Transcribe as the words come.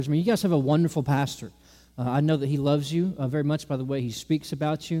You guys have a wonderful pastor. I know that he loves you very much by the way he speaks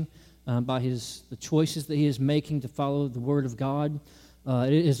about you, by the choices that he is making to follow the Word of God.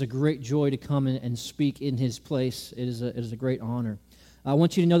 It is a great joy to come and speak in his place. It is a great honor. I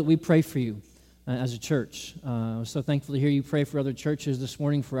want you to know that we pray for you as a church. I'm so thankful to hear you pray for other churches this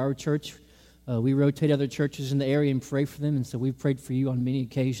morning for our church. We rotate other churches in the area and pray for them, and so we've prayed for you on many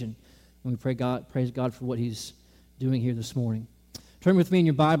occasions. And we praise God for what he's doing here this morning. Turn with me in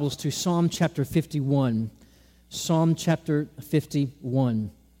your Bibles to Psalm chapter 51. Psalm chapter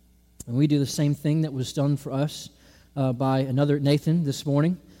 51. And we do the same thing that was done for us by another Nathan this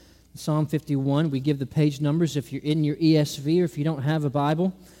morning. Psalm 51, we give the page numbers. If you're in your ESV or if you don't have a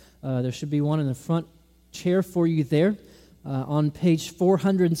Bible, there should be one in the front chair for you there. On page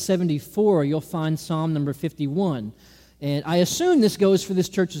 474, you'll find Psalm number 51. And I assume this goes for this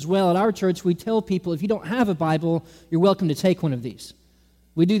church as well. At our church, we tell people, if you don't have a Bible, you're welcome to take one of these.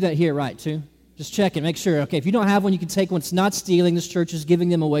 We do that here, right, too? Just check it, make sure. Okay, if you don't have one, you can take one. It's not stealing. This church is giving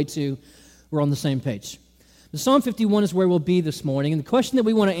them away, too. We're on the same page. The Psalm 51 is where we'll be this morning. And the question that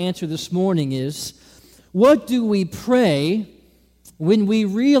we want to answer this morning is, what do we pray when we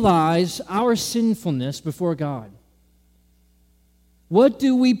realize our sinfulness before God? What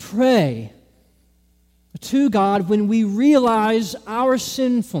do we pray to God when we realize our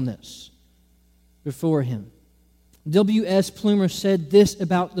sinfulness before Him? W.S. Plumer said this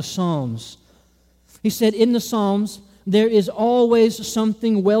about the Psalms. He said, in the Psalms, there is always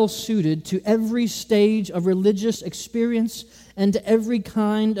something well-suited to every stage of religious experience and to every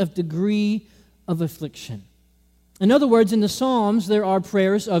kind of degree of affliction. In other words, in the Psalms, there are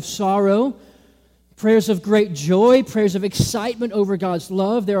prayers of sorrow, prayers of great joy, prayers of excitement over God's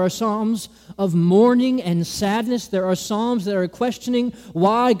love. There are psalms of mourning and sadness. There are psalms that are questioning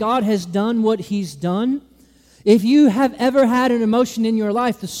why God has done what He's done. If you have ever had an emotion in your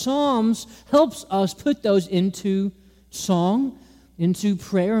life, the Psalms helps us put those into song, into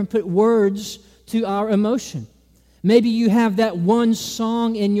prayer, and put words to our emotion. Maybe you have that one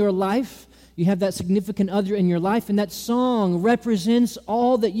song in your life. You have that significant other in your life, and that song represents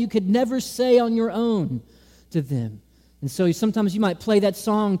all that you could never say on your own to them. And so sometimes you might play that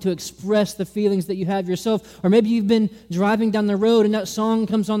song to express the feelings that you have yourself. Or maybe you've been driving down the road and that song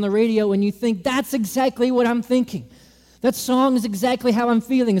comes on the radio and you think, that's exactly what I'm thinking. That song is exactly how I'm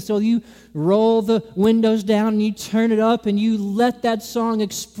feeling. And so you roll the windows down and you turn it up and you let that song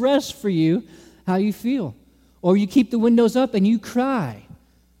express for you how you feel. Or you keep the windows up and you cry,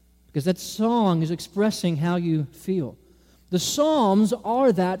 because that song is expressing how you feel. The Psalms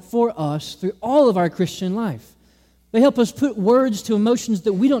are that for us through all of our Christian life. They help us put words to emotions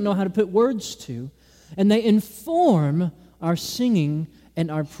that we don't know how to put words to, and they inform our singing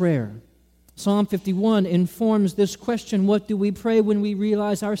and our prayer. Psalm 51 informs this question: what do we pray when we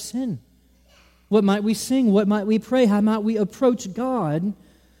realize our sin? What might we sing? What might we pray? How might we approach God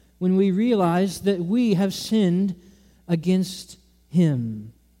when we realize that we have sinned against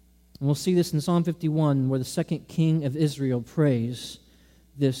Him? And we'll see this in Psalm 51, where the second king of Israel prays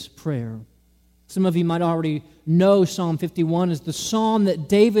this prayer. Some of you might already know Psalm 51 as the psalm that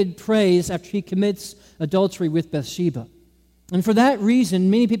David prays after he commits adultery with Bathsheba. And for that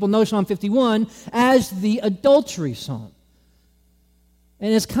reason, many people know Psalm 51 as the adultery psalm.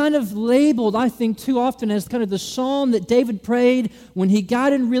 And it's kind of labeled, I think, too often as kind of the psalm that David prayed when he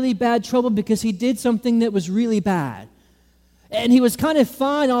got in really bad trouble because he did something that was really bad. And he was kind of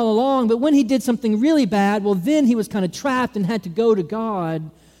fine all along, but when he did something really bad, well, then he was kind of trapped and had to go to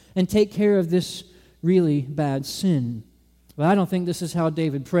God and take care of this really bad sin. But I don't think this is how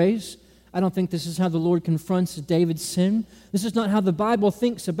David prays. I don't think this is how the Lord confronts David's sin. This is not how the Bible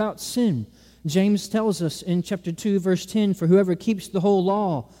thinks about sin. James tells us in chapter 2, verse 10, for whoever keeps the whole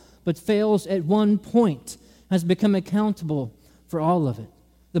law but fails at one point has become accountable for all of it.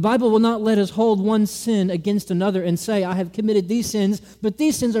 The Bible will not let us hold one sin against another and say, I have committed these sins, but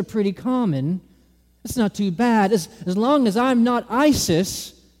these sins are pretty common. It's not too bad. As long as I'm not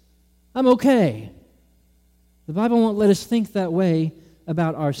ISIS, I'm okay. The Bible won't let us think that way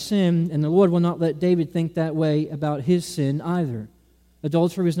about our sin, and the Lord will not let David think that way about his sin either.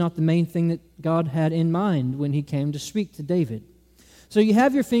 Adultery was not the main thing that God had in mind when He came to speak to David. So you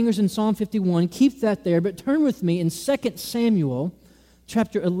have your fingers in Psalm 51. Keep that there, but turn with me in 2 Samuel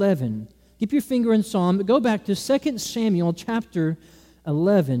chapter 11. Keep your finger in Psalm, but go back to 2 Samuel chapter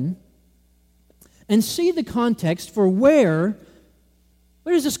 11 and see the context for where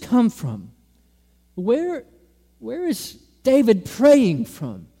does this come from? Where is David praying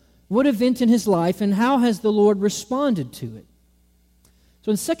from? What event in his life, and how has the Lord responded to it?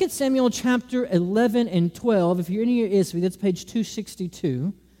 So in 2 Samuel chapter 11 and 12, if you're in your ESV, that's page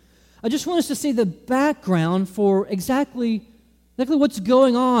 262. I just want us to see the background for exactly what's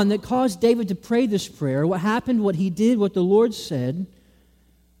going on that caused David to pray this prayer, what happened, what he did, what the Lord said,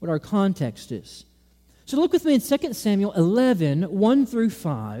 what our context is. So look with me in 2 Samuel 11, 1 through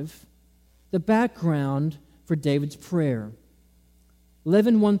 5, the background for David's prayer.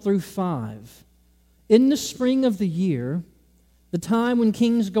 11, 1 through 5. In the spring of the year, the time when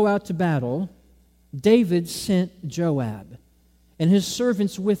kings go out to battle, David sent Joab and his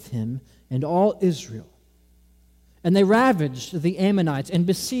servants with him and all Israel. And they ravaged the Ammonites and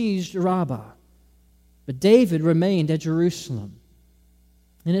besieged Rabbah. But David remained at Jerusalem.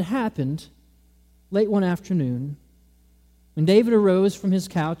 And it happened late one afternoon, when David arose from his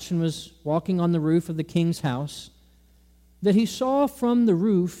couch and was walking on the roof of the king's house, that he saw from the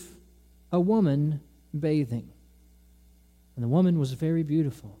roof a woman bathing. And the woman was very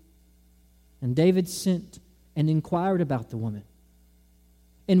beautiful. And David sent and inquired about the woman.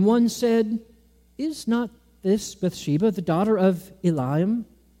 And one said, "Is not this Bathsheba, the daughter of Eliam,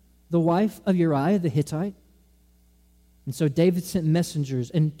 the wife of Uriah the Hittite?" And so David sent messengers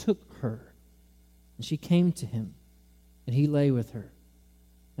and took her. And she came to him, and he lay with her.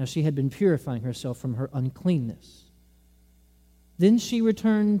 Now she had been purifying herself from her uncleanness. Then she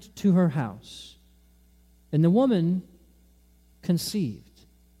returned to her house, and the woman conceived.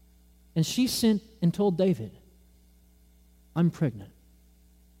 And she sent and told David, "I'm pregnant."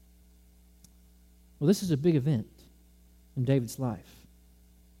 Well, this is a big event in David's life.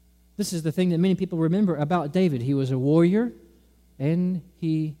 This is the thing that many people remember about David. He was a warrior, and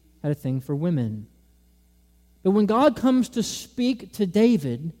he had a thing for women. But when God comes to speak to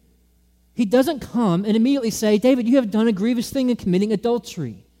David, he doesn't come and immediately say, "David, you have done a grievous thing in committing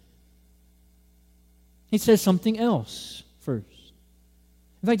adultery." He says something else first.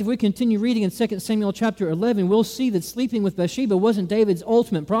 In fact, if we continue reading in 2 Samuel chapter 11, we'll see that sleeping with Bathsheba wasn't David's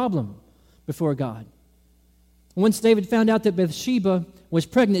ultimate problem before God. Once David found out that Bathsheba was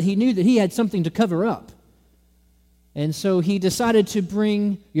pregnant, he knew that he had something to cover up. And so he decided to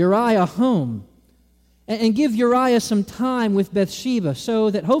bring Uriah home and give Uriah some time with Bathsheba so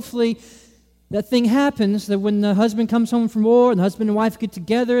that hopefully that thing happens, that when the husband comes home from war and the husband and wife get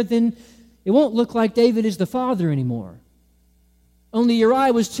together, then it won't look like David is the father anymore. Only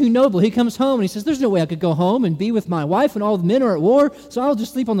Uriah was too noble. He comes home and he says, "There's no way I could go home and be with my wife when all the men are at war, so I'll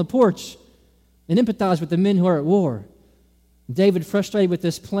just sleep on the porch and empathize with the men who are at war." David, frustrated with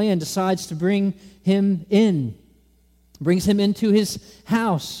this plan, decides to bring him in, brings him into his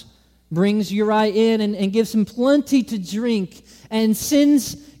house, brings Uriah in and gives him plenty to drink, and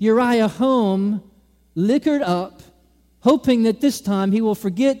sends Uriah home liquored up, hoping that this time he will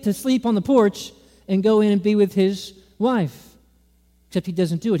forget to sleep on the porch and go in and be with his wife. Except he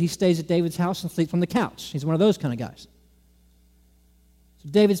doesn't do it. He stays at David's house and sleeps on the couch. He's one of those kind of guys. So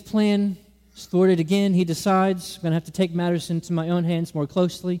David's plan is thwarted again. He decides, "I'm going to have to take matters into my own hands more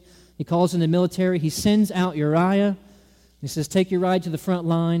closely." He calls in the military. He sends out Uriah. He says, "Take Uriah to the front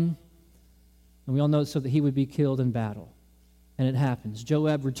line." And we all know so that he would be killed in battle. And it happens.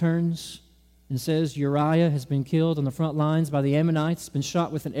 Joab returns and says Uriah has been killed on the front lines by the Ammonites, been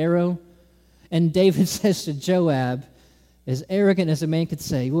shot with an arrow. And David says to Joab, as arrogant as a man could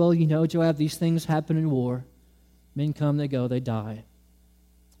say, "Well, you know, Joab, these things happen in war. Men come, they go, they die.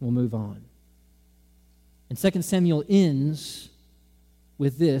 We'll move on." And 2 Samuel ends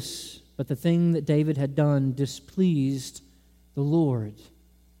with this, "But the thing that David had done displeased the Lord."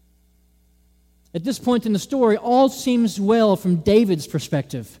 At this point in the story, all seems well from David's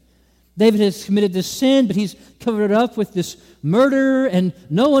perspective. David has committed this sin, but he's covered it up with this murder, and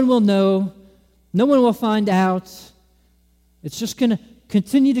no one will know. No one will find out. It's just going to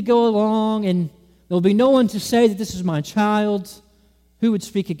continue to go along, and there will be no one to say that this is my child. Who would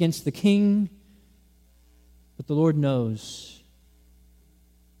speak against the king? But the Lord knows.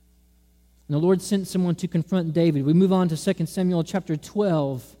 And the Lord sent someone to confront David. We move on to 2 Samuel chapter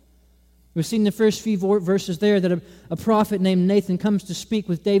 12. We've seen the first few verses there that a prophet named Nathan comes to speak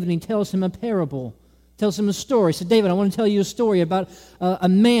with David, and he tells him a parable, tells him a story. He said, "David, I want to tell you a story about a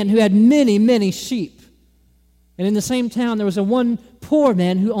man who had many, many sheep. And in the same town there was one poor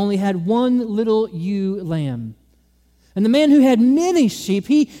man who only had one little ewe lamb. And the man who had many sheep,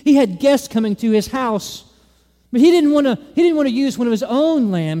 he had guests coming to his house. But he didn't want to use one of his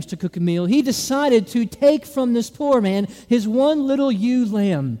own lambs to cook a meal. He decided to take from this poor man his one little ewe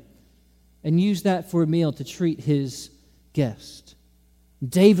lamb and use that for a meal to treat his guest.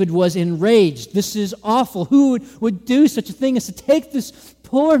 David was enraged. This is awful. Who would do such a thing as to take this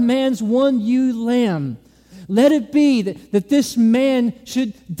poor man's one ewe lamb? Let it be that this man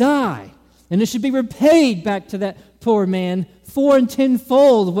should die, and it should be repaid back to that poor man 4 and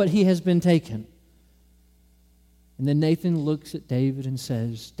 10-fold what he has been taken. And then Nathan looks at David and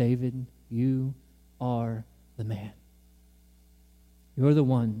says, David, you are the man. You're the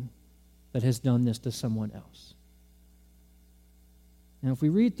one that has done this to someone else. Now, if we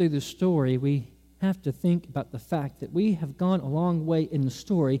read through the story, we have to think about the fact that we have gone a long way in the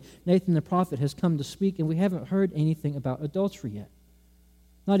story. Nathan the prophet has come to speak, and we haven't heard anything about adultery yet.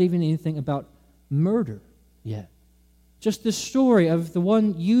 Not even anything about murder yet. Just the story of the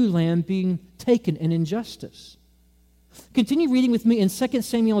one ewe lamb being taken in injustice. Continue reading with me in 2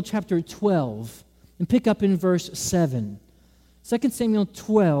 Samuel chapter 12 and pick up in verse 7. 2 Samuel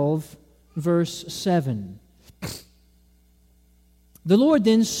 12, verse 7. The Lord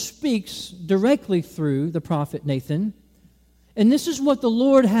then speaks directly through the prophet Nathan, and this is what the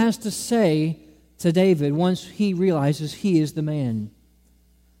Lord has to say to David once he realizes he is the man.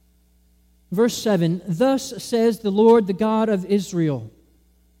 Verse 7, Thus says the Lord, the God of Israel,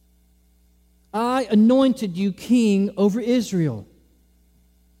 I anointed you king over Israel,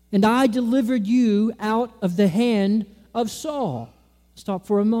 and I delivered you out of the hand of Saul. Stop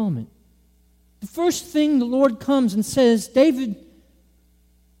for a moment. The first thing the Lord comes and says, David,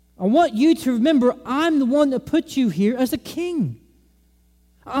 I want you to remember I'm the one that put you here as a king.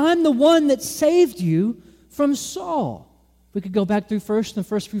 I'm the one that saved you from Saul. We could go back through the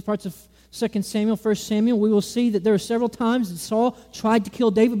first few parts of 2 Samuel, 1 Samuel. We will see that there are several times that Saul tried to kill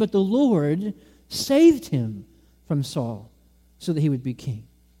David, but the Lord saved him from Saul so that he would be king.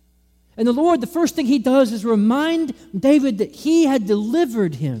 And the Lord, the first thing he does is remind David that he had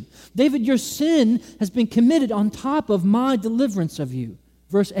delivered him. David, your sin has been committed on top of my deliverance of you.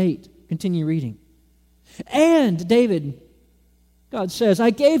 Verse 8, continue reading. And David, God says, I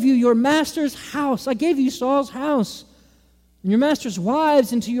gave you your master's house. I gave you Saul's house and your master's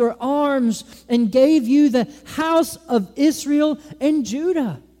wives into your arms and gave you the house of Israel and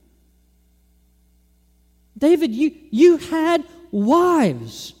Judah. David, you had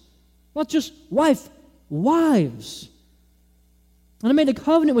wives. Not just wife, wives. And I made a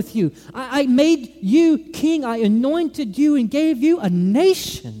covenant with you. I made you king. I anointed you and gave you a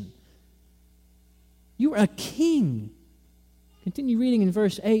nation. You are a king. Continue reading in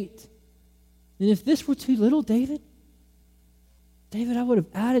verse 8. And if this were too little, David, I would have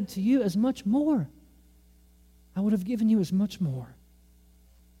added to you as much more. I would have given you as much more.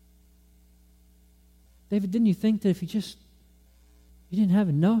 David, didn't you think that if you didn't have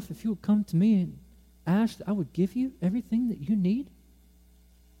enough, if you would come to me and ask, I would give you everything that you need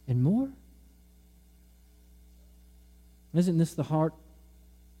and more? Isn't this the heart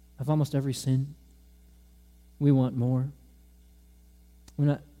of almost every sin? We want more. We're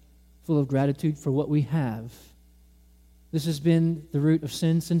not full of gratitude for what we have. This has been the root of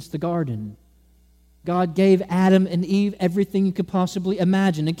sin since the garden. God gave Adam and Eve everything you could possibly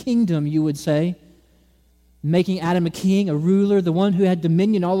imagine, a kingdom, you would say, making Adam a king, a ruler, the one who had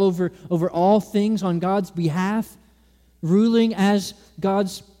dominion all over all things on God's behalf, ruling as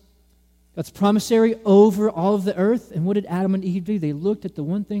God's promissory over all of the earth. And what did Adam and Eve do? They looked at the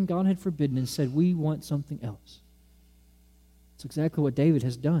one thing God had forbidden and said, we want something else. That's exactly what David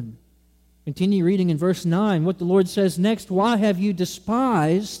has done. Continue reading in verse 9 what the Lord says next. Why have you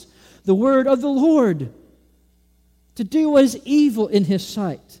despised the word of the Lord to do what is evil in His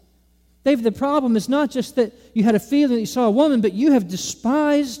sight? David, the problem is not just that you had a feeling that you saw a woman, but you have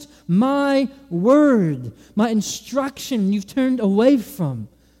despised my word, my instruction you've turned away from.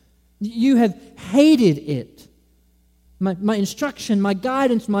 You have hated it. My instruction, my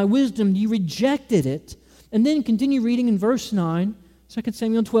guidance, my wisdom, you rejected it. And then continue reading in verse 9, 2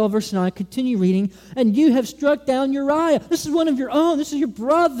 Samuel 12, verse 9, continue reading, and you have struck down Uriah. This is one of your own. This is your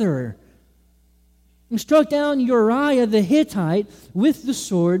brother. You struck down Uriah the Hittite with the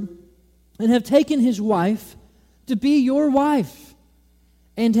sword, and have taken his wife to be your wife,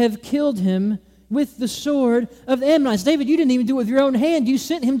 and have killed him with the sword of the Ammonites. David, you didn't even do it with your own hand. You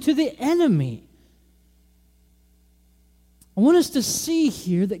sent him to the enemy. I want us to see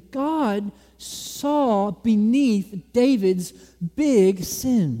here that God saw beneath David's big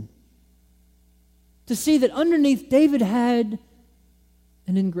sin. To see that underneath David had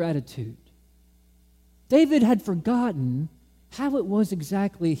an ingratitude. David had forgotten how it was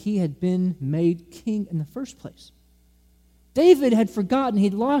exactly he had been made king in the first place. David had forgotten,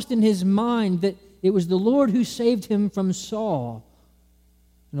 he'd lost in his mind that it was the Lord who saved him from Saul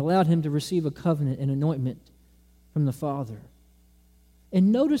and allowed him to receive a covenant and anointment from the Father.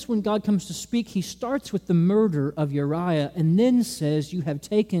 And notice when God comes to speak, He starts with the murder of Uriah and then says, you have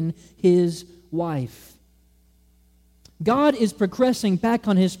taken his wife. God is progressing back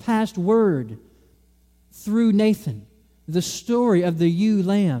on His past word. through Nathan, the story of the ewe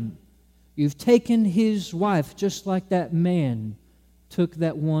lamb. You've taken his wife just like that man took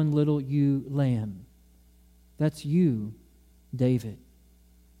that one little ewe lamb. That's you, David.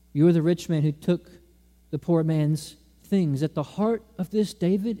 You are the rich man who took the poor man's things. At the heart of this,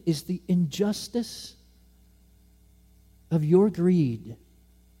 David, is the injustice of your greed.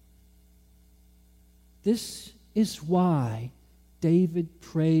 This is why David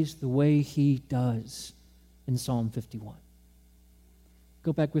prays the way he does in Psalm 51.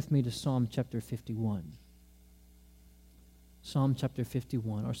 Go back with me to Psalm chapter 51. Psalm chapter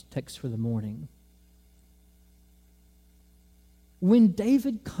 51, our text for the morning. When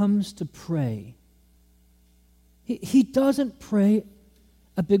David comes to pray, he doesn't pray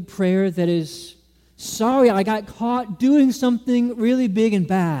a big prayer that is, sorry, I got caught doing something really big and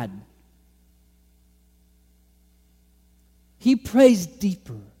bad. He prays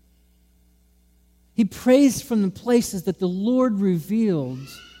deeper. He prays from the places that the Lord revealed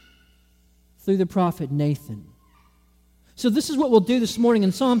through the prophet Nathan. So this is what we'll do this morning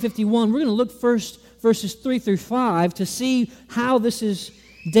in Psalm 51. We're going to look first verses 3 through 5 to see how this is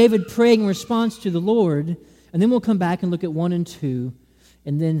David praying in response to the Lord. And then we'll come back and look at 1 and 2,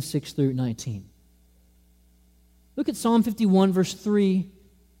 and then 6 through 19. Look at Psalm 51, verse 3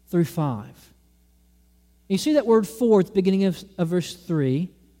 through 5. You see that word for at the beginning of verse 3.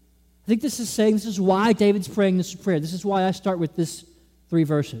 I think this is why David's praying this prayer. This is why I start with this 3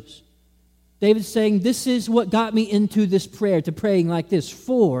 verses. David's saying, this is what got me into this prayer, to praying like this.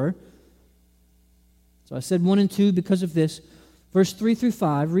 For, so I said 1 and 2 because of this. Verse 3 through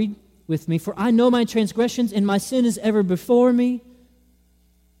 5, read with me. For I know my transgressions, and my sin is ever before me.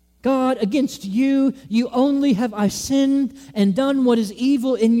 God, against you only have I sinned and done what is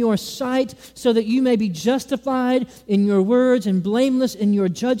evil in your sight, so that you may be justified in your words and blameless in your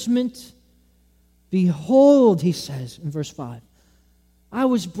judgment. Behold, he says in verse 5, I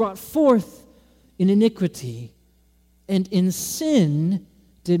was brought forth in iniquity, and in sin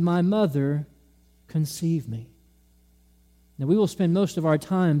did my mother conceive me. Now we will spend most of our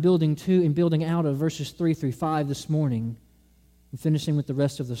time building to and building out of verses 3 through 5 this morning, and finishing with the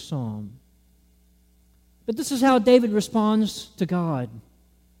rest of the psalm. But this is how David responds to God.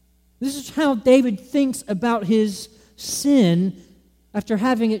 This is how David thinks about his sin after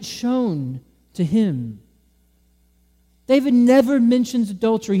having it shown to him. David never mentions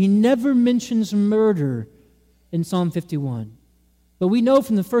adultery. He never mentions murder in Psalm 51. But we know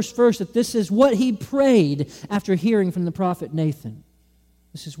from the first verse that this is what he prayed after hearing from the prophet Nathan.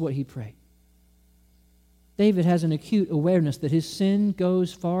 This is what he prayed. David has an acute awareness that his sin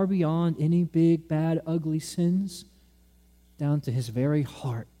goes far beyond any big, bad, ugly sins, down to his very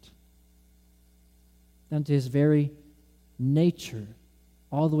heart, down to his very nature,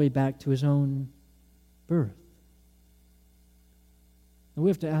 all the way back to his own birth. And we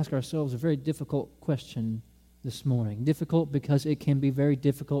have to ask ourselves a very difficult question this morning. Difficult because it can be very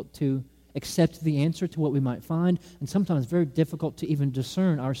difficult to accept the answer to what we might find, and sometimes very difficult to even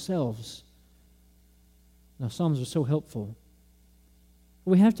discern ourselves. Now, Psalms are so helpful.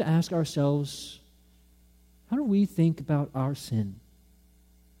 But we have to ask ourselves, how do we think about our sin?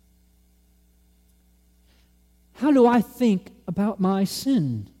 How do I think about my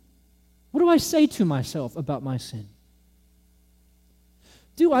sin? What do I say to myself about my sin?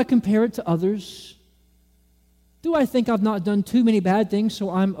 Do I compare it to others? Do I think I've not done too many bad things, so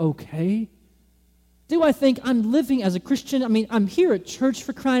I'm okay? Do I think I'm living as a Christian? I mean, I'm here at church,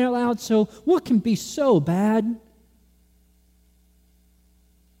 for crying out loud, so what can be so bad?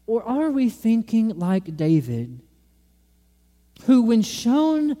 Or are we thinking like David, who, when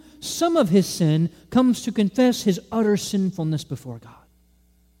shown some of his sin, comes to confess his utter sinfulness before God?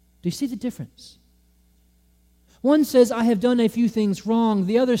 Do you see the difference? One says, I have done a few things wrong.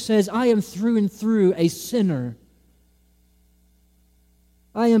 The other says, I am through and through a sinner.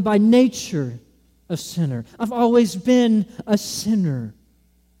 I am by nature a sinner. I've always been a sinner.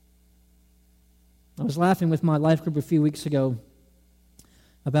 I was laughing with my life group a few weeks ago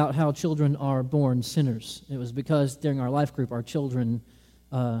about how children are born sinners. It was because during our life group, our children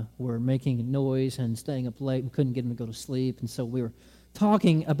were making noise and staying up late. We couldn't get them to go to sleep. And so we were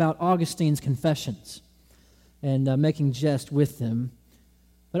talking about Augustine's Confessions and making jest with them.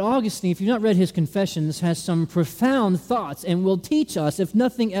 But Augustine, if you've not read his Confessions, has some profound thoughts and will teach us, if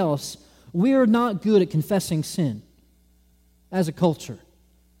nothing else, we're not good at confessing sin as a culture.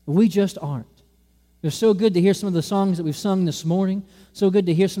 We just aren't. It's so good to hear some of the songs that we've sung this morning. So good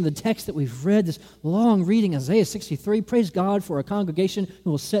to hear some of the texts that we've read, this long reading, Isaiah 63. Praise God for a congregation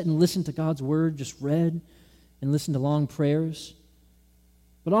who will sit and listen to God's word just read and listen to long prayers.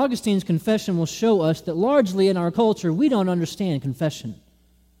 But Augustine's confession will show us that largely in our culture, we don't understand confession.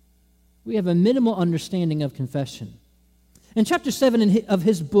 We have a minimal understanding of confession. In chapter 7 of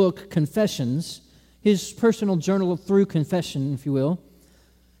his book, Confessions, his personal journal through confession, if you will,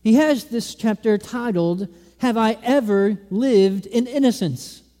 he has this chapter titled, Have I Ever Lived in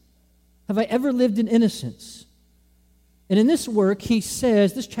Innocence? Have I ever lived in innocence? And in this work, he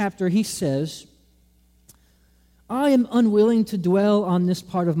says, I am unwilling to dwell on this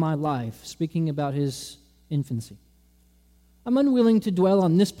part of my life, speaking about his infancy. I'm unwilling to dwell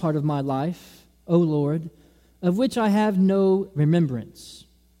on this part of my life, O Lord, of which I have no remembrance,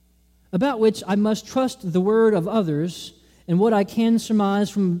 about which I must trust the word of others and what I can surmise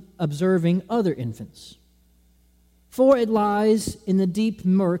from observing other infants. For it lies in the deep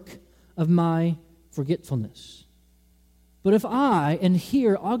murk of my forgetfulness. But if I, and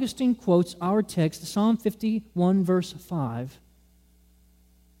here Augustine quotes our text, Psalm 51, verse 5,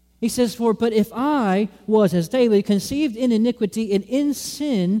 he says, but if I was, as David, conceived in iniquity and in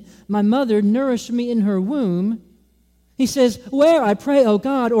sin, my mother nourished me in her womb. He says, where, I pray, O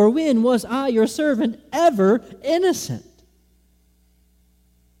God, or when was I, your servant, ever innocent?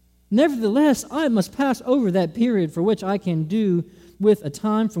 Nevertheless, I must pass over that period for which I can do with a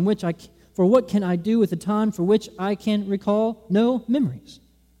time from which for what can I do with a time for which I can recall no memories?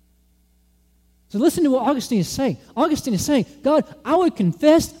 So listen to what Augustine is saying. Augustine is saying, God, I would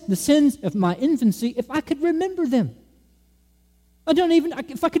confess the sins of my infancy if I could remember them.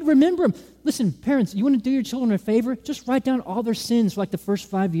 If I could remember them. Listen, parents, you want to do your children a favor? Just write down all their sins for like the first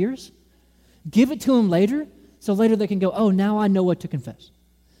 5 years. Give it to them later, so later they can go, oh, now I know what to confess.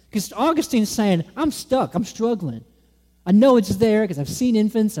 Because Augustine's saying, I'm stuck, I'm struggling. I know it's there because I've seen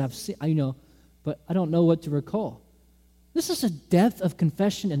infants, but I don't know what to recall. This is a depth of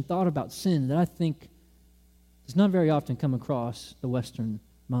confession and thought about sin that I think does not very often come across the Western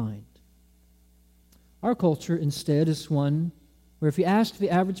mind. Our culture, instead, is one where if you ask the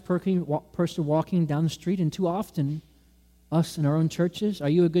average person walking down the street, and too often us in our own churches, are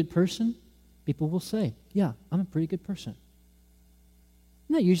you a good person? People will say, yeah, I'm a pretty good person.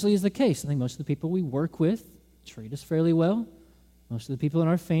 And that usually is the case. I think most of the people we work with treat us fairly well. Most of the people in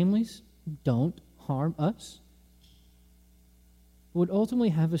our families don't harm us. Would ultimately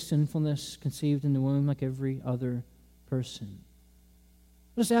have a sinfulness conceived in the womb like every other person.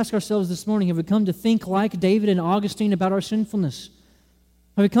 Let's ask ourselves this morning, have we come to think like David and Augustine about our sinfulness?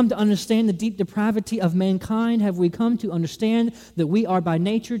 Have we come to understand the deep depravity of mankind? Have we come to understand that we are by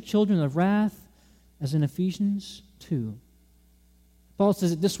nature children of wrath, as in Ephesians 2? Paul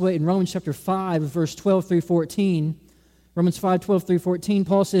says it this way in Romans chapter 5, verse 12 through 14. Romans 5, 12 through 14,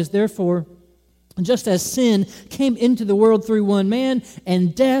 Paul says, therefore, just as sin came into the world through one man,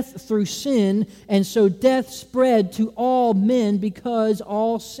 and death through sin, and so death spread to all men because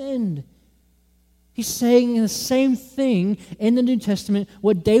all sinned. He's saying the same thing in the New Testament,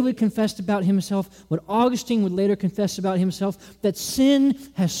 what David confessed about himself, what Augustine would later confess about himself, that sin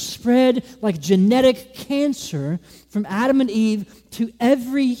has spread like genetic cancer from Adam and Eve to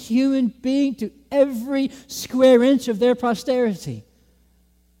every human being, to every square inch of their posterity.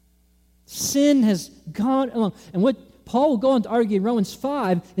 Sin has gone along. And what Paul will go on to argue in Romans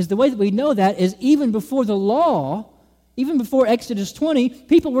 5 is the way that we know that is even before the law, even before Exodus 20,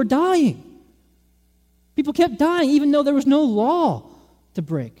 people were dying. People kept dying even though there was no law to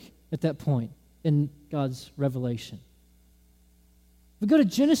break at that point in God's revelation. We go to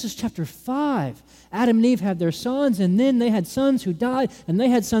Genesis chapter 5. Adam and Eve had their sons, and then they had sons who died, and they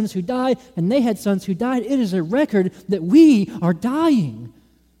had sons who died, and they had sons who died. It is a record that we are dying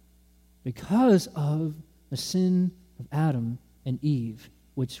because of the sin of Adam and Eve,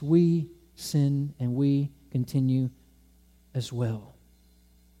 which we sin and we continue as well.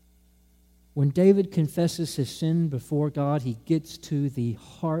 When David confesses his sin before God, he gets to the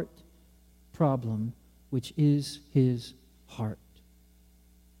heart problem, which is his heart.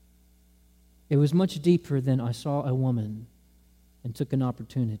 It was much deeper than I saw a woman and took an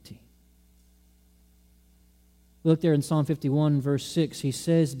opportunity. Look there in Psalm 51, verse 6. He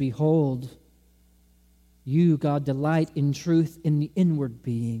says, behold, you, God, delight in truth in the inward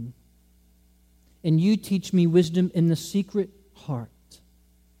being, and you teach me wisdom in the secret heart.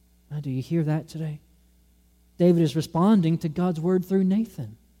 Now, do you hear that today? David is responding to God's word through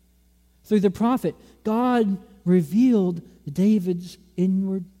Nathan. Through the prophet, God revealed David's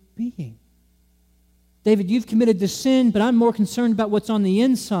inward being. David, you've committed this sin, but I'm more concerned about what's on the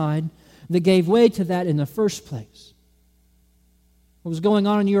inside that gave way to that in the first place. What was going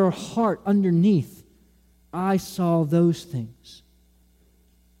on in your heart underneath, I saw those things.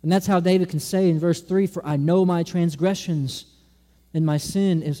 And that's how David can say in verse 3, for I know my transgressions, and my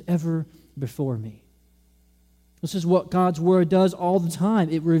sin is ever before me. This is what God's Word does all the time.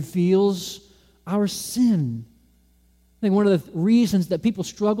 It reveals our sin. I think one of the reasons that people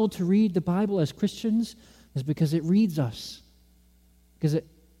struggle to read the Bible as Christians is because it reads us, because it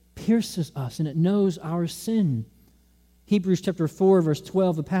pierces us and it knows our sin. Hebrews chapter 4, verse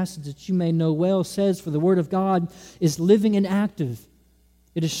 12, the passage that you may know well, says, "For the Word of God is living and active.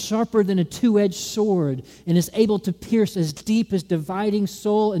 It is sharper than a two-edged sword and is able to pierce as deep as dividing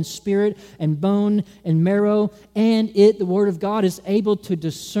soul and spirit and bone and marrow. And it, the Word of God, is able to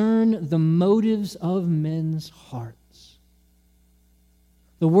discern the motives of men's hearts."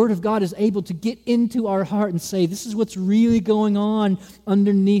 The Word of God is able to get into our heart and say, this is what's really going on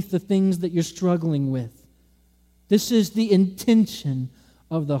underneath the things that you're struggling with. This is the intention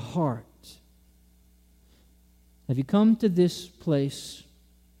of the heart. Have you come to this place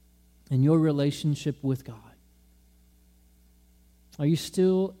in your relationship with God? Are you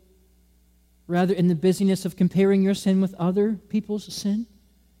still rather in the busyness of comparing your sin with other people's sin?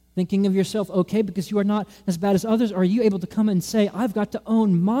 Thinking of yourself okay because you are not as bad as others? Or are you able to come and say, I've got to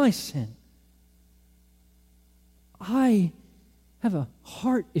own my sin? I have a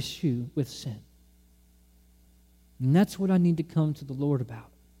heart issue with sin. And that's what I need to come to the Lord about,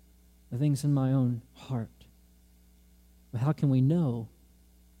 the things in my own heart. But how can we know?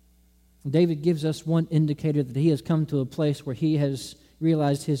 David gives us one indicator that he has come to a place where he has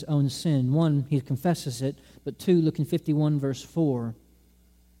realized his own sin. One, he confesses it, but two, look in 51 verse 4.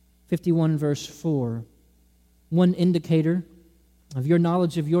 51 verse 4. One indicator of your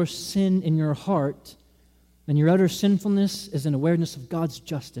knowledge of your sin in your heart and your utter sinfulness is an awareness of God's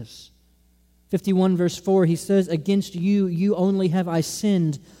justice. 51 verse 4, he says, "Against you, you only have I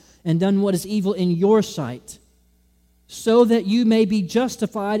sinned and done what is evil in your sight, so that you may be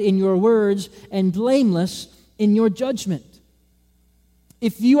justified in your words and blameless in your judgment."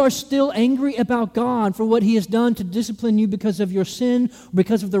 If you are still angry about God for what He has done to discipline you because of your sin,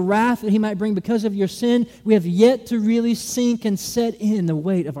 because of the wrath that He might bring because of your sin, we have yet to really sink and set in the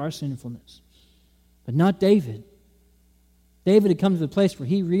weight of our sinfulness. But not David. David had come to the place where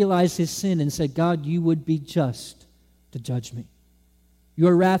he realized his sin and said, God, you would be just to judge me.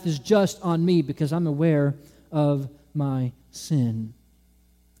 Your wrath is just on me because I'm aware of my sin.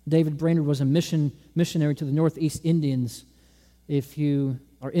 David Brainerd was a missionary to the Northeast Indians. If you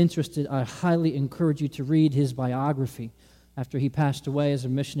are interested, I highly encourage you to read his biography. After he passed away as a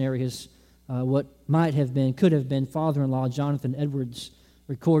missionary, his what might have been, could have been, father-in-law Jonathan Edwards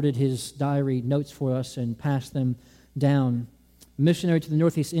recorded his diary notes for us and passed them down. Missionary to the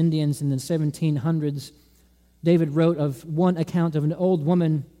Northeast Indians in the 1700s, David wrote of one account of an old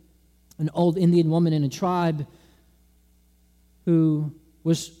Indian woman in a tribe who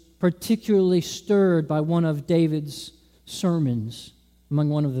was particularly stirred by one of David's sermons among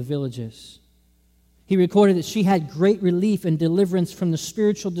one of the villages. He recorded that she had great relief and deliverance from the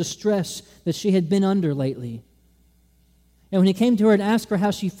spiritual distress that she had been under lately. And when he came to her and asked her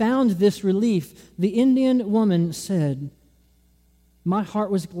how she found this relief, the Indian woman said, "My heart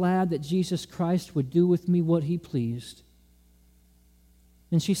was glad that Jesus Christ would do with me what He pleased."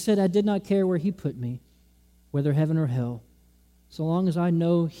 And she said, "I did not care where He put me, whether heaven or hell. So long as I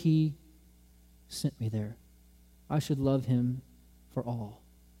know He sent me there, I should love Him for all."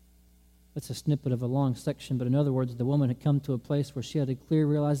 That's a snippet of a long section, but in other words, the woman had come to a place where she had a clear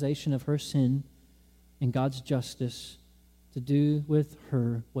realization of her sin and God's justice to do with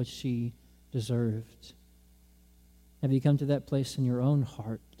her what she deserved. Have you come to that place in your own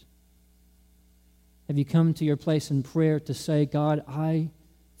heart? Have you come to your place in prayer to say, God, I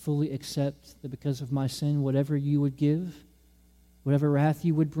fully accept that because of my sin, whatever you would give, whatever wrath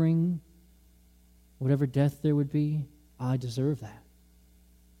you would bring, whatever death there would be, I deserve that.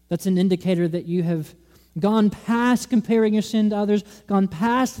 That's an indicator that you have gone past comparing your sin to others, gone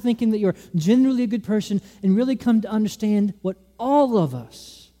past thinking that you're generally a good person, and really come to understand what all of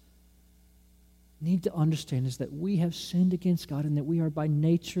us need to understand is that we have sinned against God and that we are by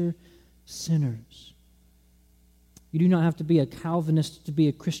nature sinners. You do not have to be a Calvinist to be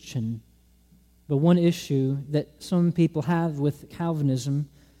a Christian, but one issue that some people have with Calvinism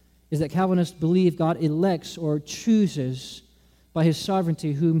is that Calvinists believe God elects or chooses by His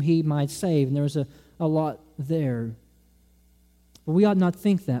sovereignty whom He might save, and there's a lot there. But we ought not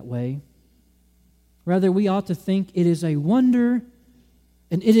think that way. Rather, we ought to think it is a wonder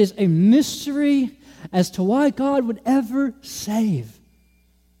and it is a mystery as to why God would ever save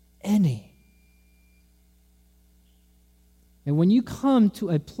any. And when you come to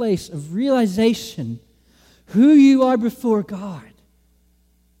a place of realization who you are before God,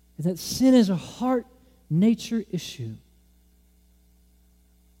 and that sin is a heart nature issue,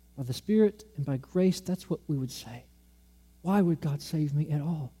 by the Spirit and by grace, that's what we would say. Why would God save me at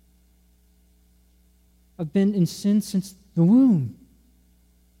all? I've been in sin since the womb.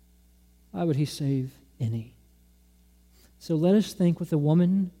 Why would he save any? So let us think with the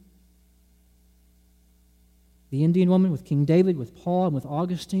woman, the Indian woman, with King David, with Paul, and with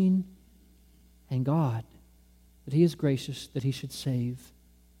Augustine, and God, that he is gracious, that he should save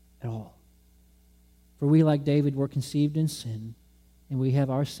at all. For we, like David, were conceived in sin, and we have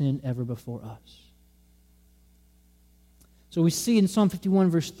our sin ever before us. So we see in Psalm 51,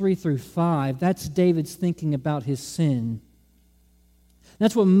 verse 3 through 5, that's David's thinking about his sin.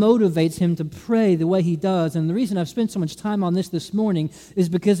 That's what motivates him to pray the way he does. And the reason I've spent so much time on this morning is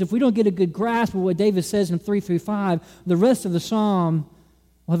because if we don't get a good grasp of what David says in 3 through 5, the rest of the psalm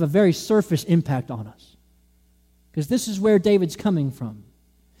will have a very surface impact on us. Because this is where David's coming from.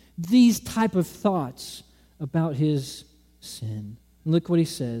 These type of thoughts about his sin. And look what he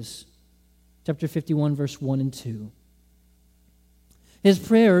says. Chapter 51, verse 1 and 2. His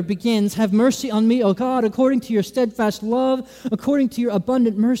prayer begins, "Have mercy on me, O God, according to your steadfast love, according to your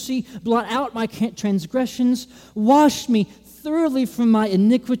abundant mercy. Blot out my transgressions. Wash me thoroughly from my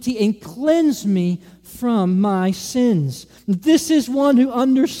iniquity and cleanse me from my sins." This is one who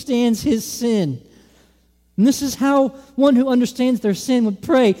understands his sin. And this is how one who understands their sin would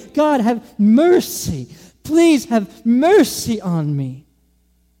pray. God, have mercy. Please have mercy on me.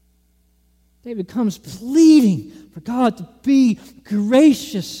 David comes pleading for God to be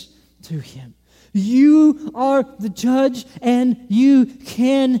gracious to him. You are the judge and you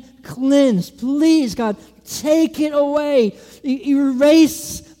can cleanse. Please, God, take it away.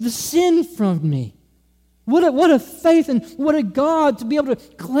 Erase the sin from me. What a faith and what a God to be able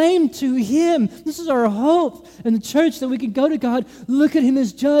to claim to him. This is our hope in the church, that we can go to God, look at him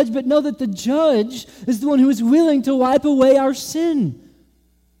as judge, but know that the judge is the one who is willing to wipe away our sin.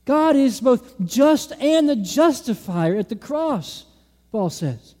 God is both just and the justifier at the cross, Paul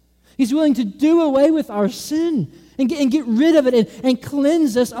says. He's willing to do away with our sin and get rid of it and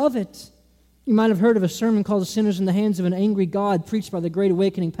cleanse us of it. You might have heard of a sermon called "Sinners in the Hands of an Angry God," preached by the Great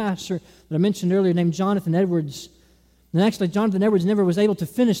Awakening pastor that I mentioned earlier named Jonathan Edwards. And actually, Jonathan Edwards never was able to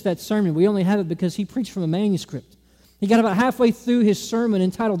finish that sermon. We only have it because he preached from a manuscript. He got about halfway through his sermon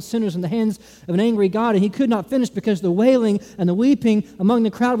entitled "Sinners in the Hands of an Angry God," and he could not finish because the wailing and the weeping among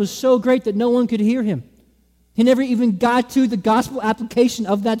the crowd was so great that no one could hear him. He never even got to the gospel application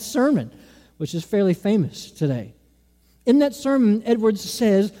of that sermon, which is fairly famous today. In that sermon, Edwards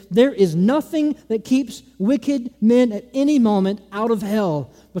says, "There is nothing that keeps wicked men at any moment out of hell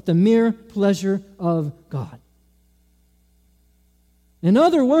but the mere pleasure of God." In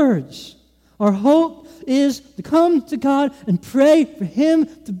other words, our hope is to come to God and pray for him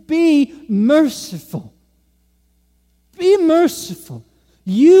to be merciful. Be merciful.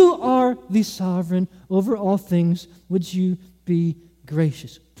 You are the sovereign over all things. Would you be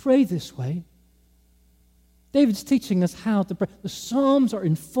gracious? Pray this way. David's teaching us how to pray. The Psalms are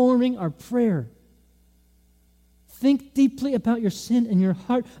informing our prayer. Think deeply about your sin in your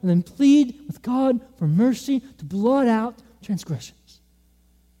heart and then plead with God for mercy to blot out transgressions.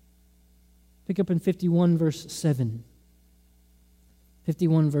 Pick up in 51 verse 7.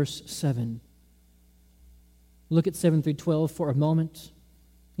 51 verse 7. Look at 7 through 12 for a moment.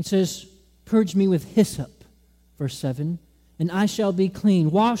 He says, "Purge me with hyssop," verse 7, "and I shall be clean.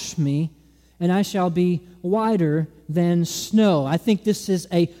 Wash me, and I shall be whiter than snow." I think this is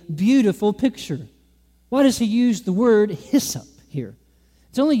a beautiful picture. Why does he use the word hyssop here?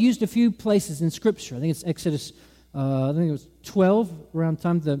 It's only used a few places in Scripture. I think it's Exodus, I think it was 12, around the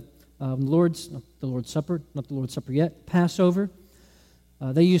time of the Lord's Supper, not the Lord's Supper yet, Passover.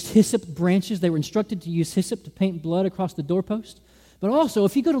 They used hyssop branches. They were instructed to use hyssop to paint blood across the doorpost. But also,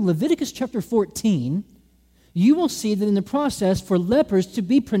 if you go to Leviticus chapter 14, you will see that in the process for lepers to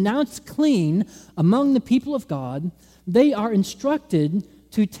be pronounced clean among the people of God, they are instructed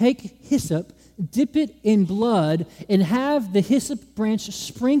to take hyssop, dip it in blood, and have the hyssop branch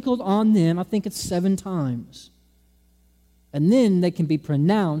sprinkled on them, I think it's 7 times. And then they can be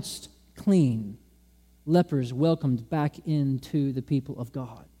pronounced clean. Lepers welcomed back into the people of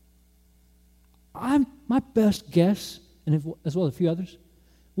God. My best guess, and as well as a few others,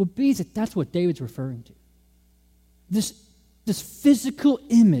 would be that that's what David's referring to. This physical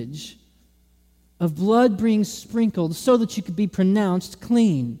image of blood being sprinkled so that you could be pronounced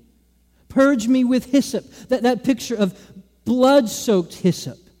clean. Purge me with hyssop, that picture of blood-soaked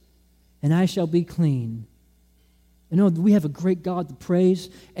hyssop, and I shall be clean. I know we have a great God to praise,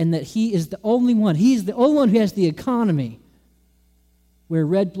 and that He is the only one. He is the only one who has the economy where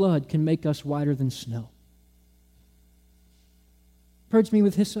red blood can make us whiter than snow. Purge me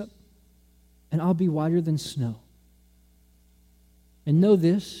with hyssop, and I'll be whiter than snow. And know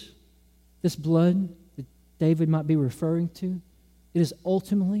this blood that David might be referring to, it is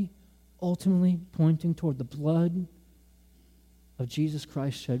ultimately pointing toward the blood of Jesus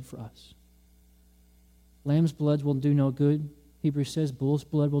Christ shed for us. Lamb's blood will do no good. Hebrews says bull's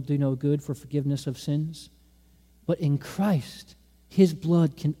blood will do no good for forgiveness of sins. But in Christ, his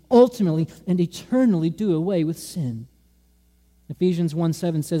blood can ultimately and eternally do away with sin. Ephesians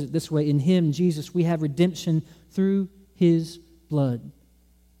 1:7 says it this way, in him, Jesus, we have redemption through his blood,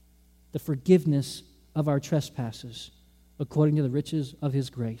 the forgiveness of our trespasses, according to the riches of his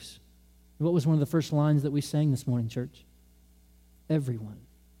grace. And what was one of the first lines that we sang this morning, church? Everyone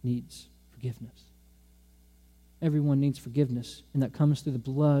needs forgiveness. Everyone needs forgiveness, and that comes through the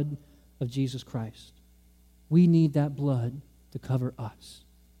blood of Jesus Christ. We need that blood to cover us.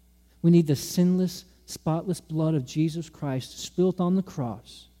 We need the sinless, spotless blood of Jesus Christ spilt on the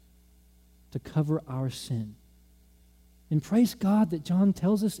cross to cover our sin. And praise God that John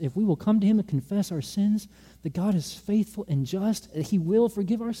tells us if we will come to him and confess our sins, that God is faithful and just, that he will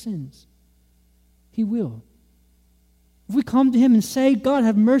forgive our sins. He will. If we come to him and say, God,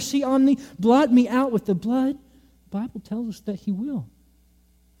 have mercy on me, blot me out with the blood, the Bible tells us that he will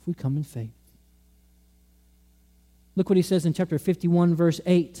if we come in faith. Look what he says in chapter 51, verse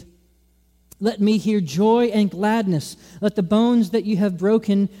 8. Let me hear joy and gladness. Let the bones that you have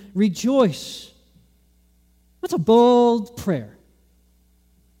broken rejoice. That's a bold prayer.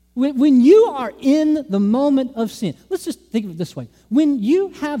 When you are in the moment of sin, let's just think of it this way. When you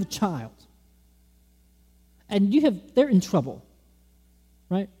have a child and they're in trouble,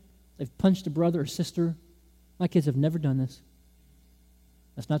 right? They've punched a brother or sister. My kids have never done this.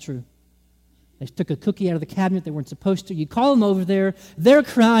 That's not true. They took a cookie out of the cabinet they weren't supposed to. You call them over there. They're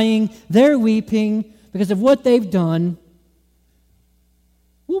crying. They're weeping because of what they've done.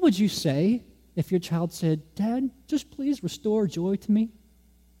 What would you say if your child said, Dad, just please restore joy to me?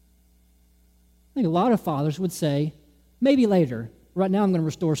 I think a lot of fathers would say, maybe later. Right now I'm going to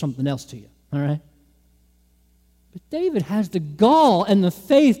restore something else to you. All right? But David has the gall and the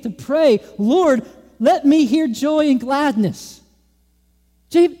faith to pray, Lord, let me hear joy and gladness.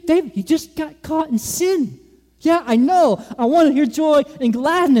 David, you just got caught in sin. Yeah, I know. I want to hear joy and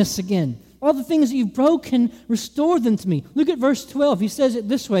gladness again. All the things that you've broken, restore them to me. Look at verse 12. He says it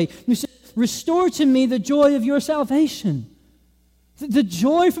this way. He says, restore to me the joy of your salvation. The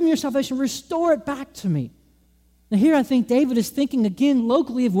joy from your salvation, restore it back to me. Now here I think David is thinking again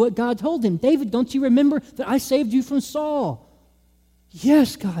locally of what God told him. David, don't you remember that I saved you from Saul?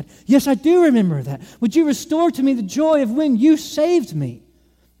 Yes, God. Yes, I do remember that. Would you restore to me the joy of when you saved me?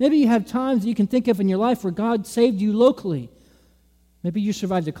 Maybe you have times that you can think of in your life where God saved you locally. Maybe you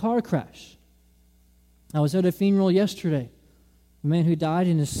survived a car crash. I was at a funeral yesterday. A man who died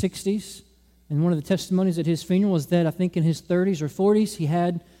in his 60s. And one of the testimonies at his funeral was that I think in his 30s or 40s he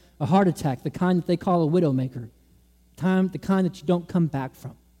had a heart attack, the kind that they call a widowmaker, the kind that you don't come back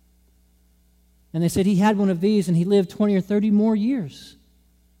from. And they said he had one of these and he lived 20 or 30 more years.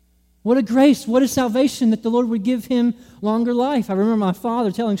 What a grace, what a salvation that the Lord would give him longer life. I remember my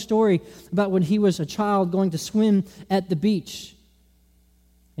father telling a story about when he was a child going to swim at the beach.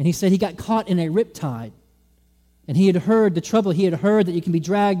 And he said he got caught in a riptide. And he had heard the trouble. He had heard that you can be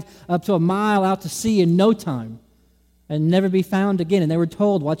dragged up to a mile out to sea in no time and never be found again. And they were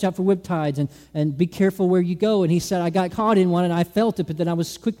told, watch out for riptides and be careful where you go. And he said, I got caught in one and I felt it, but then I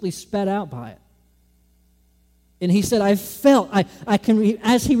was quickly sped out by it. And he said, I can,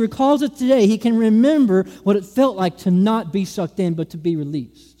 as he recalls it today, he can remember what it felt like to not be sucked in, but to be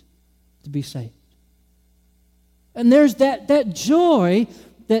released, to be saved. And there's that joy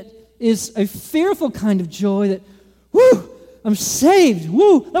that is a fearful kind of joy that, whoo, I'm saved.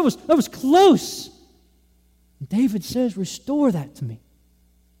 Whoo, that was close. And David says, restore that to me.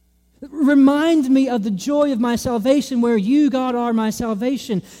 Remind me of the joy of my salvation where you, God, are my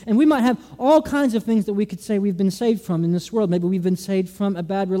salvation. And we might have all kinds of things that we could say we've been saved from in this world. Maybe we've been saved from a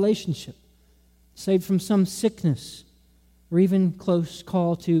bad relationship, saved from some sickness, or even close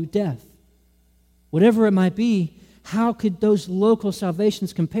call to death. Whatever it might be, how could those local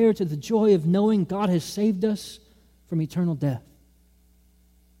salvations compare to the joy of knowing God has saved us from eternal death?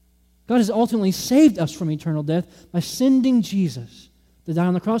 God has ultimately saved us from eternal death by sending Jesus to die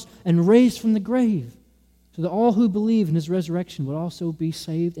on the cross and raised from the grave, so that all who believe in his resurrection would also be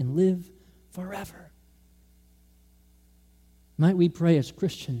saved and live forever. Might we pray as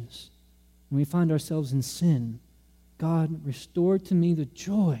Christians when we find ourselves in sin, God, restore to me the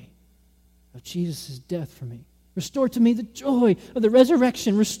joy of Jesus' death for me. Restore to me the joy of the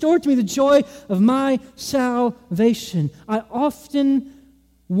resurrection. Restore to me the joy of my salvation. I often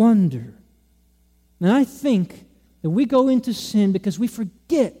wonder And I think that we go into sin because we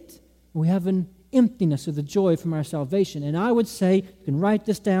forget we have an emptiness of the joy from our salvation. And I would say, you can write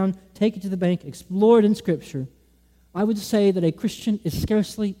this down, take it to the bank, explore it in Scripture. I would say that a Christian is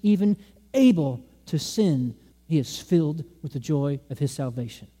scarcely even able to sin. He is filled with the joy of his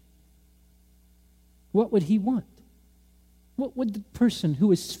salvation. What would he want? What would the person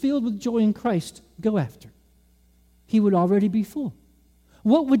who is filled with joy in Christ go after? He would already be full.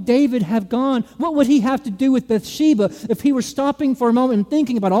 What would David have gone? What would he have to do with Bathsheba if he were stopping for a moment and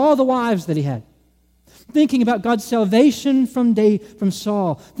thinking about all the wives that he had? Thinking about God's salvation from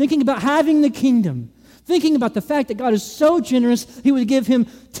Saul. Thinking about having the kingdom. Thinking about the fact that God is so generous, he would give him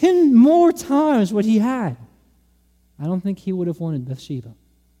 10 more times what he had. I don't think he would have wanted Bathsheba.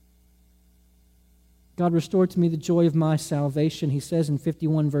 God restored to me the joy of my salvation. He says in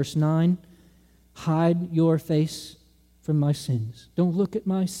 51 verse 9, hide your face from my sins. Don't look at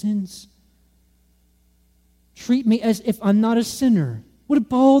my sins. Treat me as if I'm not a sinner. What a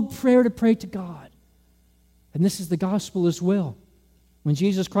bold prayer to pray to God. And this is the gospel as well. When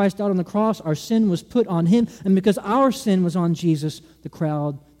Jesus Christ died on the cross, our sin was put on him, and because our sin was on Jesus, the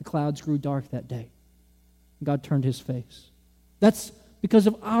clouds grew dark that day. God turned his face. That's because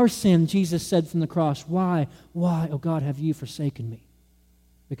of our sin, Jesus said from the cross, why, oh God, have you forsaken me?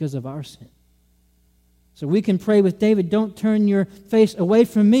 Because of our sin. So we can pray with David, don't turn your face away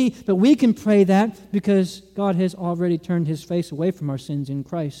from me, but we can pray that because God has already turned his face away from our sins in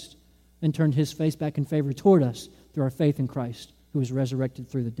Christ and turned his face back in favor toward us through our faith in Christ, who was resurrected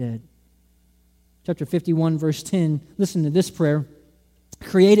through the dead. Chapter 51, verse 10, listen to this prayer.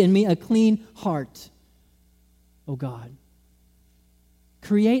 Create in me a clean heart, O God.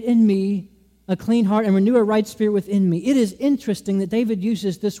 Create in me a clean heart and renew a right spirit within me. It is interesting that David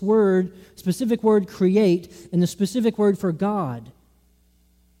uses this word, specific word create, and the specific word for God.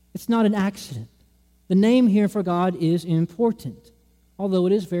 It's not an accident. The name here for God is important, although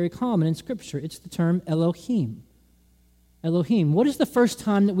it is very common in Scripture. It's the term Elohim. Elohim. What is the first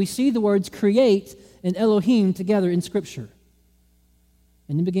time that we see the words create and Elohim together in Scripture?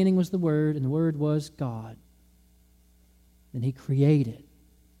 In the beginning was the Word, and the Word was God. And he created.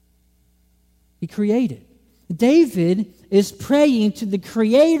 He created. David is praying to the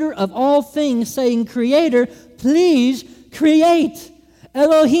Creator of all things, saying, Creator, please create.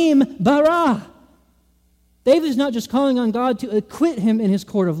 Elohim bara. David is not just calling on God to acquit him in his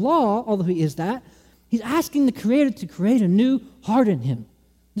court of law, although he is that. He's asking the Creator to create a new heart in him.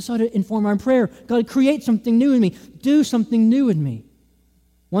 This ought to inform our prayer. God, create something new in me. Do something new in me.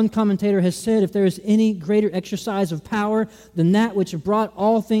 One commentator has said, if there is any greater exercise of power than that which brought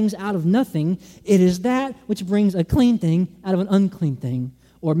all things out of nothing, it is that which brings a clean thing out of an unclean thing,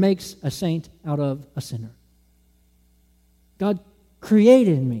 or makes a saint out of a sinner. God, create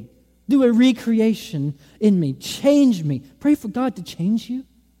in me. Do a recreation in me. Change me. Pray for God to change you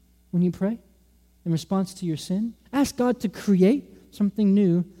when you pray in response to your sin. Ask God to create something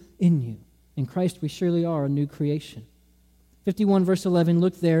new in you. In Christ we surely are a new creation. 51 verse 11,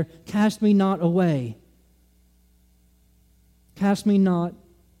 look there. Cast me not away. Cast me not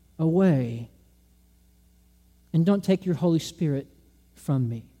away. And don't take your Holy Spirit from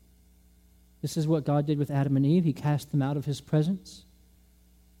me. This is what God did with Adam and Eve. He cast them out of his presence.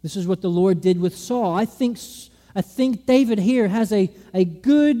 This is what the Lord did with Saul. I think David here has a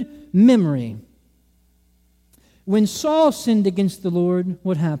good memory. When Saul sinned against the Lord,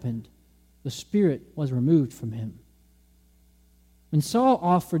 what happened? The Spirit was removed from him. When Saul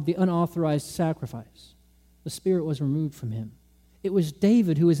offered the unauthorized sacrifice, the Spirit was removed from him. It was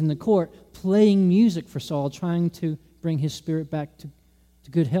David who was in the court playing music for Saul, trying to bring his spirit back to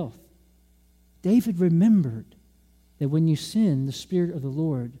good health. David remembered that when you sin, the Spirit of the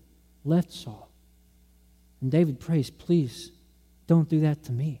Lord left Saul. And David prays, please don't do that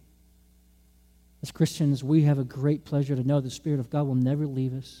to me. As Christians, we have a great pleasure to know the Spirit of God will never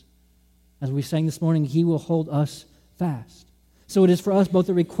leave us. As we sang this morning, He will hold us fast. So it is for us both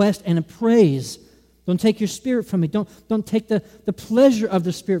a request and a praise. Don't take your Spirit from me. Don't take the pleasure of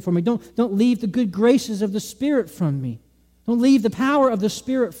the Spirit from me. Don't leave the good graces of the Spirit from me. Don't leave the power of the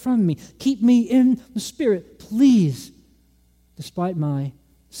Spirit from me. Keep me in the Spirit, please, despite my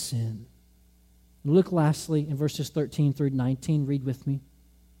sin. Look lastly in verses 13 through 19. Read with me.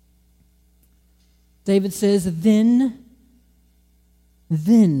 David says, Then,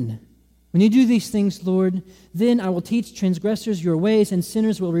 when you do these things, Lord, then I will teach transgressors your ways, and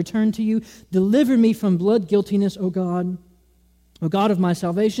sinners will return to you. Deliver me from blood guiltiness, O God of my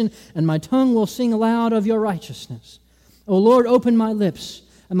salvation, and my tongue will sing aloud of your righteousness. O Lord, open my lips,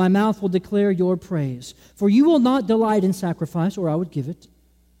 and my mouth will declare your praise. For you will not delight in sacrifice, or I would give it.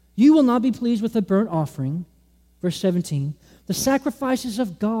 You will not be pleased with a burnt offering. Verse 17, the sacrifices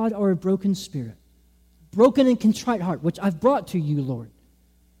of God are a broken spirit, broken and contrite heart, which I've brought to you, Lord.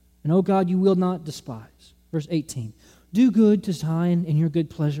 And, O God, you will not despise. Verse 18, do good to Zion in your good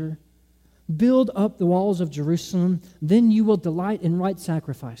pleasure. Build up the walls of Jerusalem. Then you will delight in right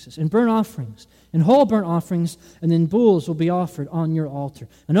sacrifices and burnt offerings and whole burnt offerings, and then bulls will be offered on your altar.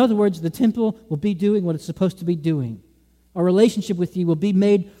 In other words, the temple will be doing what it's supposed to be doing. Our relationship with you will be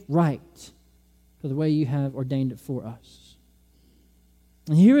made right for the way you have ordained it for us.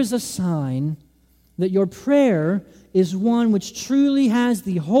 And here is a sign that your prayer is one which truly has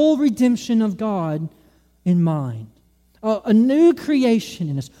the whole redemption of God in mind. A new creation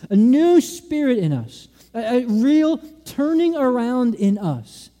in us, a new spirit in us, a real turning around in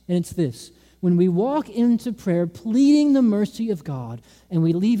us. And it's this: when we walk into prayer pleading the mercy of God and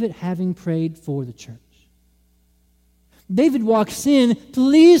we leave it having prayed for the church. David walks in,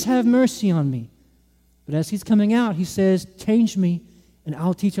 please have mercy on me. But as he's coming out, he says, change me and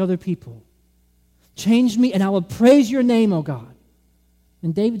I'll teach other people. Change me and I will praise your name, O God.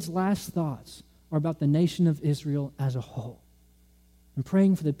 And David's last thoughts are about the nation of Israel as a whole. And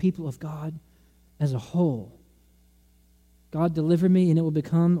praying for the people of God as a whole. God, deliver me and it will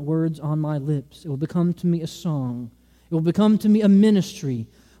become words on my lips. It will become to me a song. It will become to me a ministry.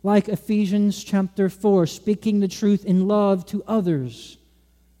 Like Ephesians chapter 4, speaking the truth in love to others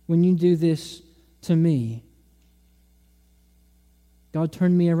when you do this to me. God,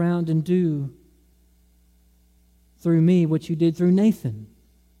 turn me around and do through me what you did through Nathan.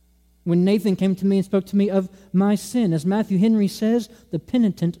 When Nathan came to me and spoke to me of my sin, as Matthew Henry says, the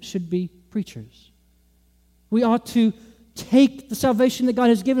penitent should be preachers. We ought to take the salvation that God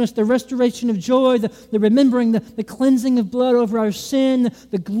has given us, the restoration of joy, the remembering, the cleansing of blood over our sin,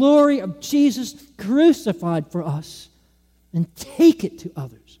 the glory of Jesus crucified for us, and take it to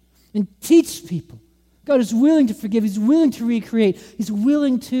others and teach people. God is willing to forgive. He's willing to recreate. He's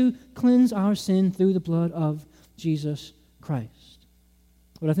willing to cleanse our sin through the blood of Jesus Christ.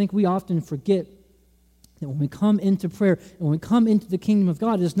 But I think we often forget that when we come into prayer and when we come into the kingdom of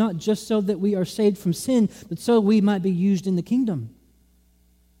God, it is not just so that we are saved from sin, but so we might be used in the kingdom.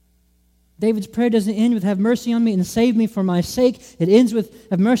 David's prayer doesn't end with, have mercy on me and save me for my sake. It ends with,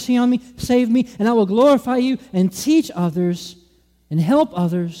 have mercy on me, save me, and I will glorify you and teach others and help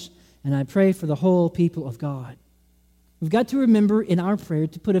others. And I pray for the whole people of God. We've got to remember in our prayer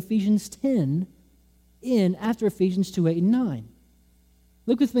to put Ephesians 10 in after Ephesians 2, 8, and 9.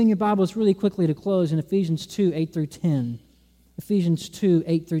 Look with me in your Bibles really quickly to close in Ephesians 2, 8 through 10. Ephesians 2,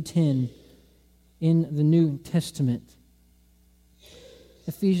 8 through 10 in the New Testament.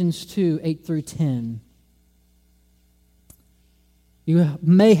 Ephesians 2, 8 through 10. You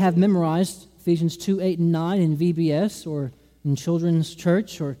may have memorized Ephesians 2, 8, and 9 in VBS or in children's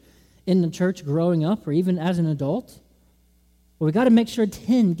church or in the church growing up or even as an adult. But we've got to make sure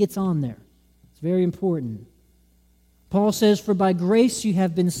 10 gets on there. It's very important. Paul says, for by grace you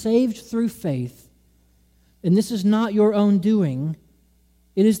have been saved through faith, and this is not your own doing,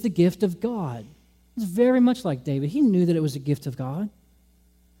 it is the gift of God. It's very much like David. He knew that it was a gift of God.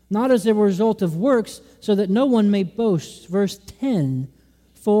 Not as a result of works, so that no one may boast. Verse 10,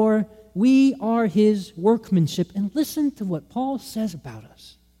 for we are his workmanship. And listen to what Paul says about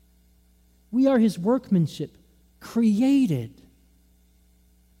us. We are his workmanship, created.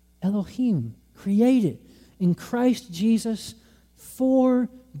 Elohim, created in Christ Jesus for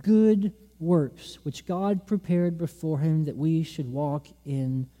good works, which God prepared beforehand that we should walk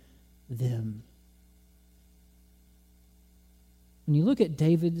in them. When you look at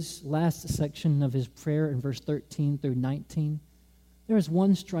David's last section of his prayer in verse 13 through 19, there is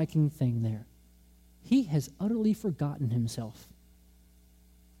one striking thing there. He has utterly forgotten himself.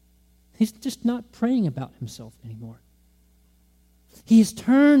 He's just not praying about himself anymore. He's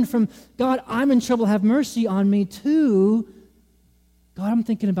turned from, God, I'm in trouble, have mercy on me, to, God, I'm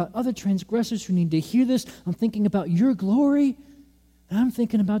thinking about other transgressors who need to hear this. I'm thinking about your glory, and I'm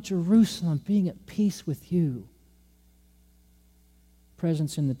thinking about Jerusalem being at peace with you.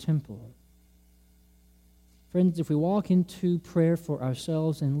 Presence in the temple. Friends, if we walk into prayer for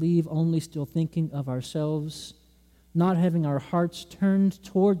ourselves and leave only still thinking of ourselves, not having our hearts turned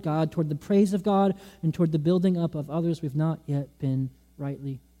toward God, toward the praise of God, and toward the building up of others, we've not yet been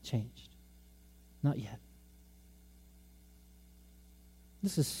rightly changed. Not yet.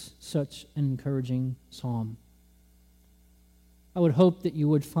 This is such an encouraging psalm. I would hope that you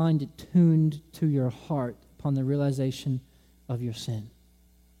would find it tuned to your heart upon the realization of your sin.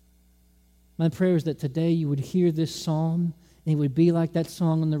 My prayer is that today you would hear this psalm and it would be like that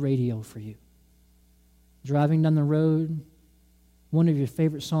song on the radio for you. Driving down the road, one of your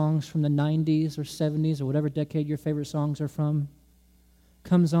favorite songs from the 90s or 70s or whatever decade your favorite songs are from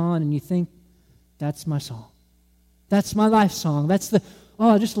comes on and you think, that's my song. That's my life song.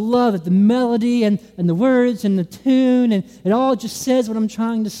 I just love it. The melody and the words and the tune, and it all just says what I'm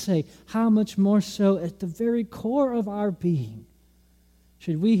trying to say. How much more so at the very core of our being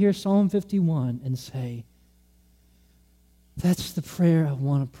should we hear Psalm 51 and say, that's the prayer I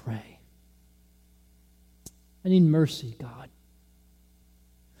want to pray. I need mercy, God.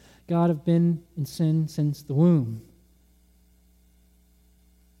 God, I've been in sin since the womb.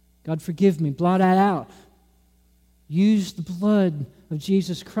 God, forgive me. Blot that out. Use the blood of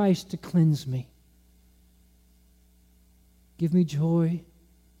Jesus Christ to cleanse me. Give me joy.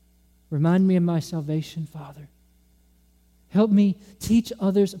 Remind me of my salvation, Father. Help me teach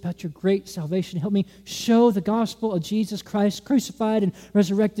others about your great salvation. Help me show the gospel of Jesus Christ crucified and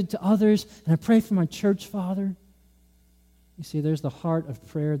resurrected to others. And I pray for my church, Father. You see, there's the heart of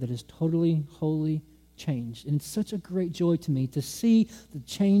prayer that is totally, wholly changed. And it's such a great joy to me to see the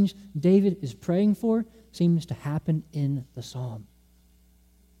change David is praying for seems to happen in the psalm.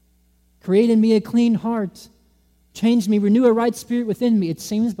 Create in me a clean heart. Change me, renew a right spirit within me. It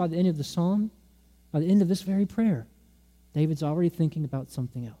seems by the end of the psalm, by the end of this very prayer, David's already thinking about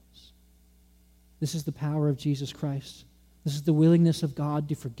something else. This is the power of Jesus Christ. This is the willingness of God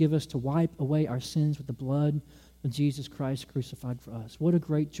to forgive us, to wipe away our sins with the blood of Jesus Christ crucified for us. What a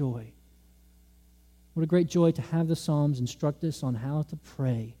great joy. What a great joy to have the Psalms instruct us on how to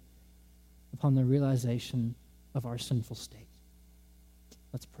pray upon the realization of our sinful state.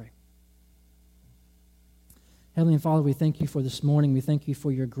 Let's pray. Heavenly Father, we thank you for this morning. We thank you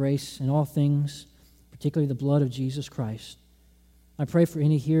for your grace in all things, particularly the blood of Jesus Christ. I pray for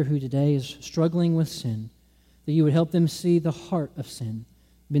any here who today is struggling with sin, that you would help them see the heart of sin,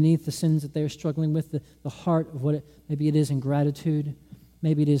 beneath the sins that they are struggling with, the heart of what maybe it is ingratitude,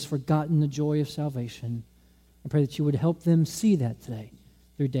 maybe it is forgotten the joy of salvation. I pray that you would help them see that today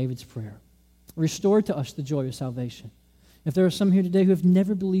through David's prayer. Restore to us the joy of salvation. If there are some here today who have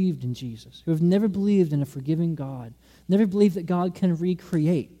never believed in Jesus, who have never believed in a forgiving God, never believed that God can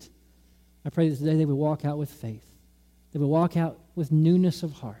recreate, I pray that today they would walk out with faith. They would walk out with newness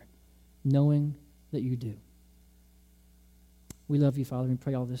of heart, knowing that you do. We love you, Father, and we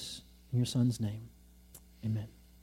pray all this in your Son's name. Amen.